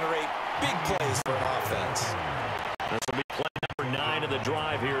really generate big plays for an offense. This will be play number 9 of the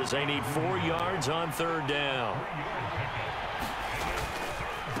drive here as they need 4 yards on third down.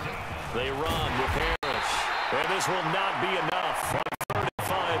 They run with Harris. And this will not be enough. On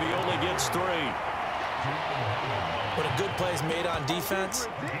 35, he only gets 3. When a good play is made on defense,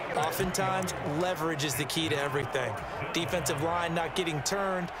 oftentimes leverage is the key to everything. Defensive line not getting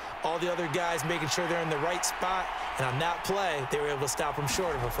turned, all the other guys making sure they're in the right spot, and on that play, they were able to stop them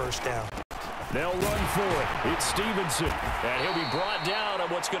short of a first down. They'll run for it. It's Stevenson. And he'll be brought down on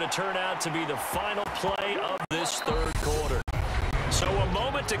what's going to turn out to be the final play of this third quarter. So a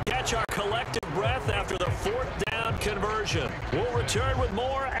moment to catch our collective breath after the 4th down conversion. We'll return with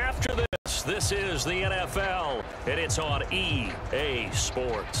more after this. This is the NFL, and it's on EA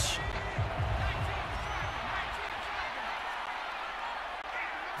Sports.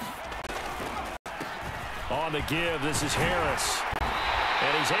 On the give, this is Harris.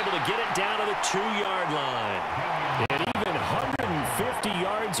 And he's able to get it down to the 2-yard line. And even 150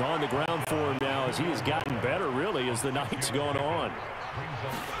 yards on the ground for him now as he has gotten better, really, as the night's gone on.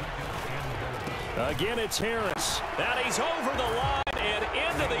 Again, it's Harris. And he's over the line and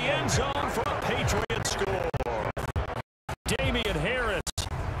into the end zone for a Patriots score. Damian Harris,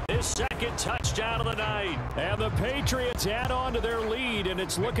 his second touchdown of the night. And the Patriots add on to their lead, and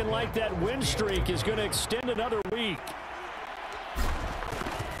it's looking like that win streak is going to extend another week.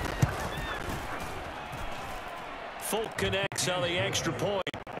 Folk connects on the extra point,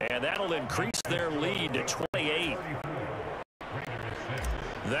 and that'll increase their lead to 28.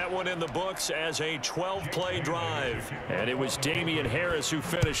 That one in the books as a 12-play drive. And it was Damian Harris who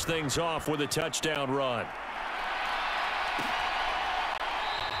finished things off with a touchdown run.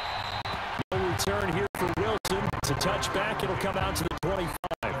 No return here for Wilson. It's a touchback. It'll come out to the 25.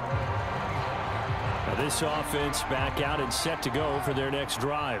 Now this offense back out and set to go for their next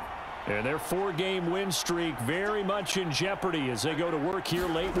drive. And their 4-game win streak very much in jeopardy as they go to work here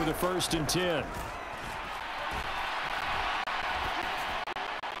late with a 1st and 10.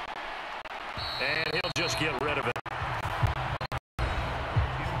 And he'll just get rid of it.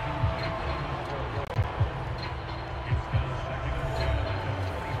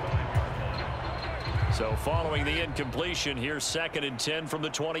 So following the incompletion, here's 2nd and 10 from the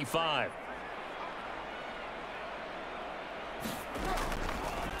 25.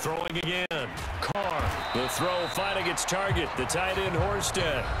 Throwing again. Carr. The throw finding its target. The tight end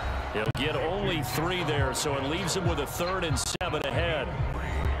Horsted. He'll get only 3 there, so it leaves him with a 3rd and 7 ahead.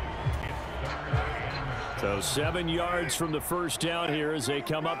 So 7 yards from the first down here as they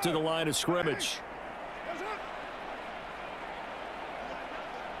come up to the line of scrimmage.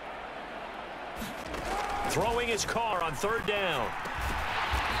 Throwing his Carr on 3rd down.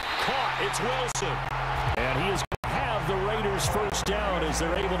 Caught. It's Wilson. And he is going to have the Raiders first down as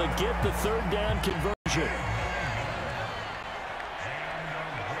they're able to get the 3rd down conversion.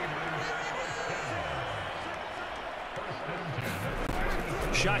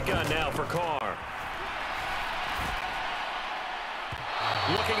 Shotgun now for Carr.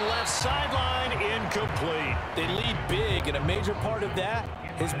 Looking left sideline, incomplete. They lead big, and a major part of that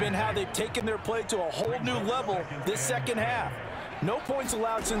has been how they've taken their play to a whole new level this second half. No points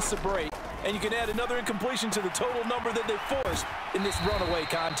allowed since the break, and you can add another incompletion to the total number that they forced in this runaway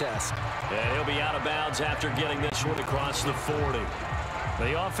contest. And he'll be out of bounds after getting this one across the 40.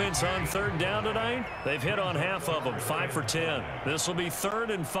 The offense on 3rd down tonight, they've hit on half of them, 5 for 10. This will be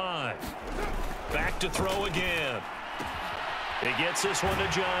 3rd and 5. Back to throw again. He gets this one to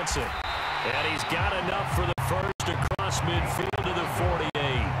Johnson. And he's got enough for the first across midfield to the 48.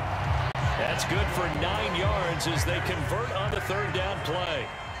 That's good for 9 yards as they convert on the 3rd down play.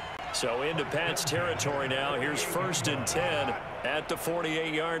 So into Pat's territory now. Here's 1st and 10 at the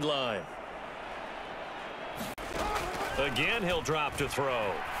 48-yard line. Again, he'll drop to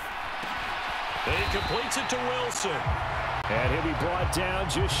throw. And he completes it to Wilson. And he'll be brought down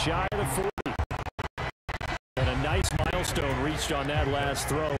just shy of the 40. And a nice milestone reached on that last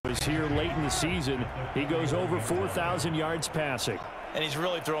throw is here late in the season. He goes over 4,000 yards passing. And he's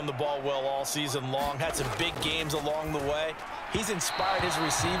really thrown the ball well all season long. Had some big games along the way. He's inspired his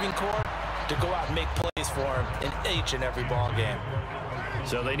receiving corps to go out and make plays for him in each and every ball game.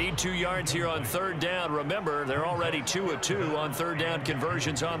 So they need 2 yards here on 3rd down. Remember, they're already 2 of 2 on 3rd down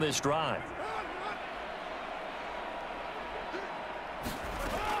conversions on this drive.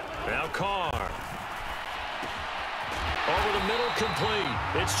 Now Carr. Over the middle, complete.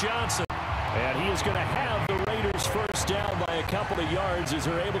 It's Johnson. And he is going to have the Raiders first down by a couple of yards as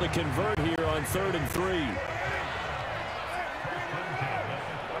they're able to convert here on 3rd and 3.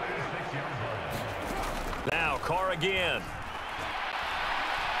 Now Carr again.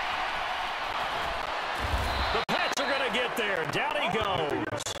 The Pats are going to get there. Down he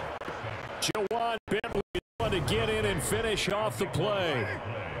goes. Jawan Bentley is going to get in and finish off the play.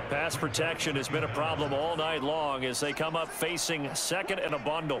 Pass protection has been a problem all night long as they come up facing 2nd and a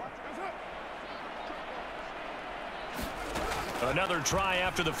bundle. Another try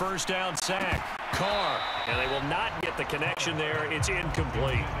after the first down sack. Carr. And they will not get the connection there. It's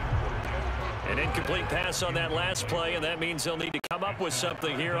incomplete. An incomplete pass on that last play, and that means they'll need to come up with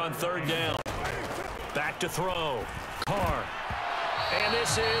something here on 3rd down. Back to throw. Carr. And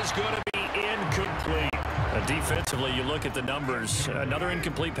this is going to be incomplete. Defensively, you look at the numbers. Another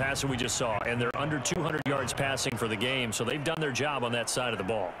incomplete pass that we just saw, and they're under 200 yards passing for the game, so they've done their job on that side of the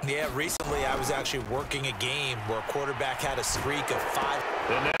ball. Yeah, recently I was actually working a game where a quarterback had a streak of 5.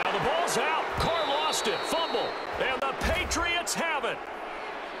 And now the ball's out. Carr lost it. Fumble. And the Patriots have it.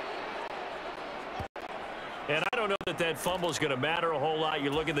 And I don't know that that fumble is going to matter a whole lot. You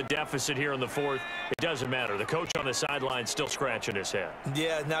look at the deficit here in the 4th. It doesn't matter. The coach on the sideline still scratching his head.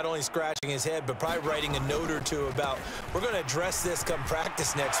 Yeah, not only scratching his head, but probably writing a note or two about we're going to address this come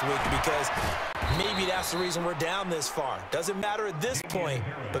practice next week because maybe that's the reason we're down this far. Doesn't matter at this point,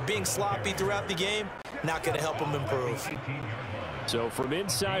 but being sloppy throughout the game, not going to help him improve. So from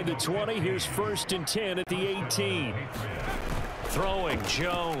inside the 20, here's 1st and 10 at the 18. Throwing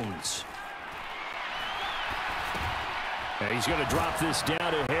Jones. And he's going to drop this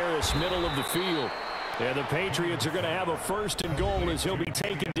down to Harris, middle of the field. And the Patriots are going to have a 1st and goal as he'll be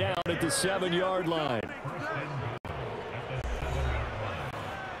taken down at the 7-yard line.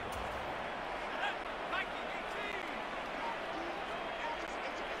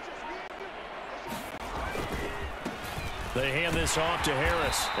 They hand this off to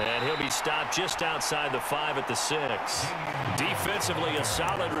Harris, and he'll be stopped just outside the 5 at the 6. Defensively, a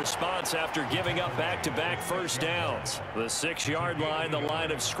solid response after giving up back-to-back first downs. The 6-yard line, the line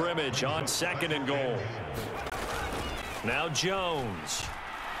of scrimmage on 2nd and goal. Now Jones.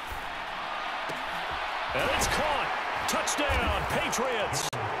 And it's caught. Touchdown, Patriots.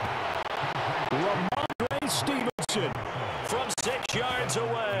 Ramondre Stevenson from 6 yards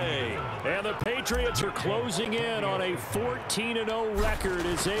away. And the Patriots are closing in on a 14-0 record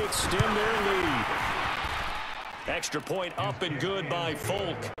as they extend their lead. Extra point up and good by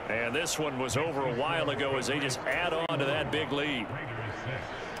Folk. And this one was over a while ago as they just add on to that big lead.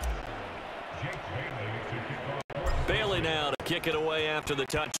 Bailey now to kick it away after the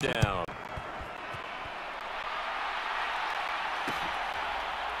touchdown.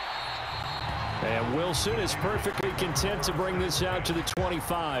 And Wilson is perfectly content to bring this out to the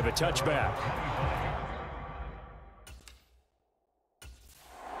 25, a touchback.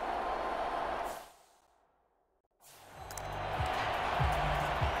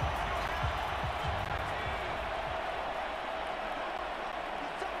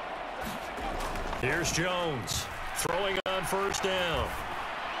 Here's Jones throwing on first down.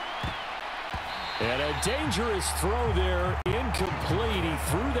 And a dangerous throw there, incomplete. He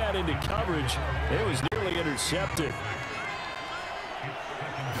threw that into coverage. It was nearly intercepted.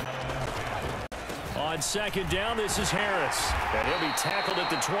 On 2nd down, this is Harris. And he'll be tackled at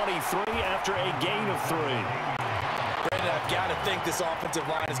the 23 after a gain of 3. Brandon, I've got to think this offensive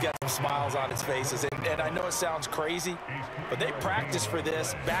line has got some smiles on its faces. And I know it sounds crazy, but they practiced for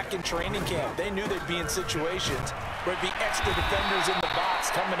this back in training camp. They knew they'd be in situations where it'd be extra defenders in the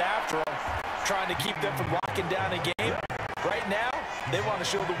box coming after them, trying to keep them from locking down a game. Right now, they want to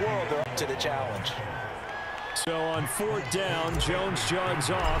show the world they're up to the challenge. So on 4th down, Jones jogs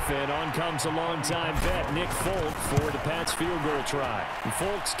off, and on comes a longtime vet, Nick Folk, for the Pats field goal try. And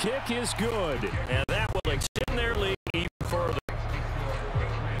Folk's kick is good. And that will extend their lead even further.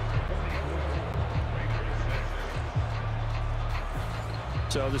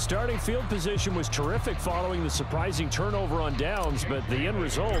 So the starting field position was terrific following the surprising turnover on downs, but the end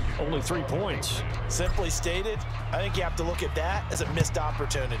result, only 3 points. Simply stated, I think you have to look at that as a missed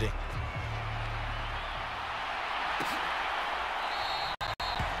opportunity.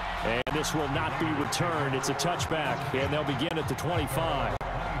 And this will not be returned. It's a touchback, and they'll begin at the 25.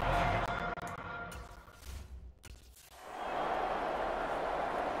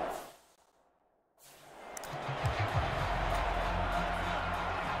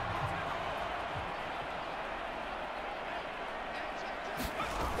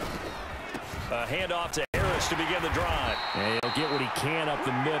 A handoff to Harris to begin the drive. And he'll get what he can up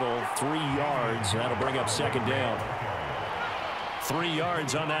the middle, 3 yards. That'll bring up second down. 3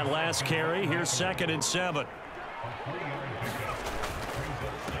 yards on that last carry. Here's 2nd and 7.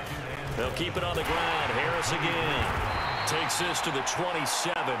 They'll keep it on the ground. Harris again. Takes this to the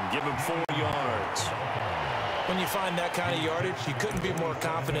 27. Give him 4 yards. When you find that kind of yardage, you couldn't be more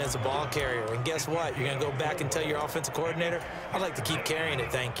confident as a ball carrier. And guess what? You're going to go back and tell your offensive coordinator, I'd like to keep carrying it,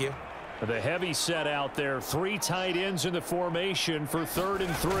 thank you. The heavy set out there. 3 tight ends in the formation for 3rd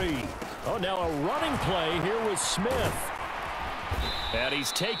and 3. Oh, now a running play here with Smith. And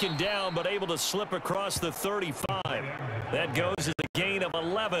he's taken down but able to slip across the 35. That goes as a gain of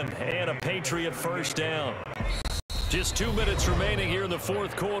 11 and a Patriot first down. Just 2 minutes remaining here in the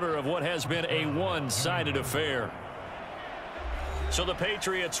 4th quarter of what has been a one-sided affair. So the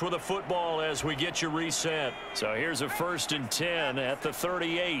Patriots with a football as we get you reset. So here's a 1st and 10 at the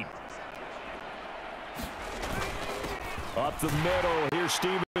 38. Up the middle, here's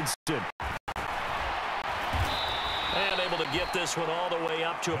Stevenson. And able to get this one all the way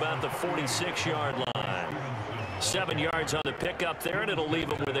up to about the 46-yard line. 7 yards on the pickup there, and it'll leave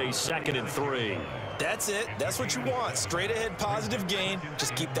them with a 2nd and 3. That's it. That's what you want. Straight ahead positive gain.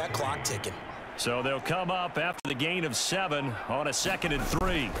 Just keep that clock ticking. So they'll come up after the gain of 7 on a 2nd and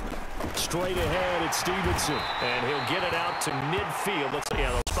 3. Straight ahead, it's Stevenson. And he'll get it out to midfield. Let's see,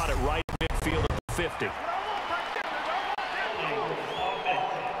 yeah, they'll spot it right midfield at the 50.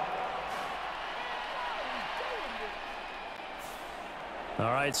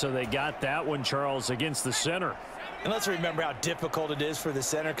 All right, so they got that one, Charles, against the center. And let's remember how difficult it is for the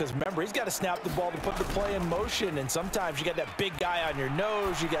center, because remember, he's got to snap the ball to put the play in motion, and sometimes you got that big guy on your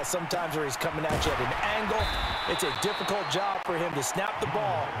nose. You got sometimes where he's coming at you at an angle. It's a difficult job for him to snap the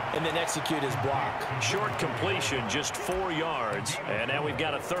ball and then execute his block. Short completion, just 4 yards, and now we've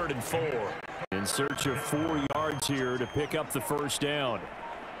got a 3rd and 4. In search of 4 yards here to pick up the first down.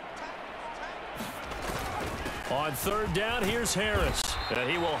 On 3rd down, here's Harris. And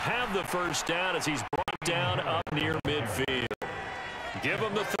he will have the first down as he's brought down up near midfield. Give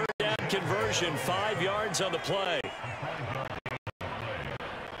him the 3rd down conversion, 5 yards on the play.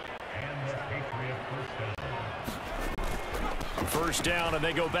 First down, and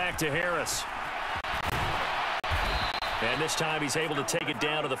they go back to Harris. And this time he's able to take it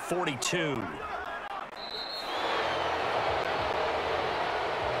down to the 42.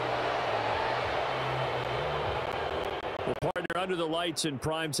 Well, partner, under the lights in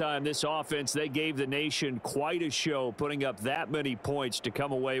primetime, this offense, they gave the nation quite a show, putting up that many points to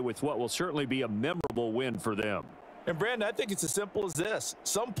come away with what will certainly be a memorable win for them. And, Brandon, I think it's as simple as this.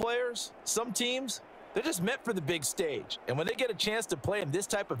 Some players, some teams, they're just meant for the big stage. And when they get a chance to play in this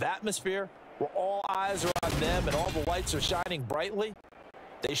type of atmosphere where all eyes are on them and all the lights are shining brightly,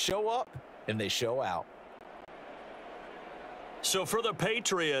 they show up and they show out. So for the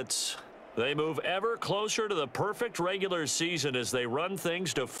Patriots, they move ever closer to the perfect regular season as they run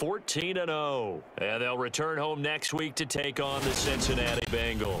things to 14-0. And they'll return home next week to take on the Cincinnati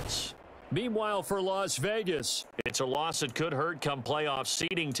Bengals. Meanwhile, for Las Vegas, it's a loss that could hurt come playoff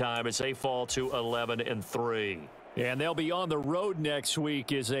seeding time as they fall to 11-3. And they'll be on the road next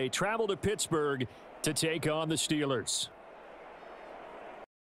week as they travel to Pittsburgh to take on the Steelers.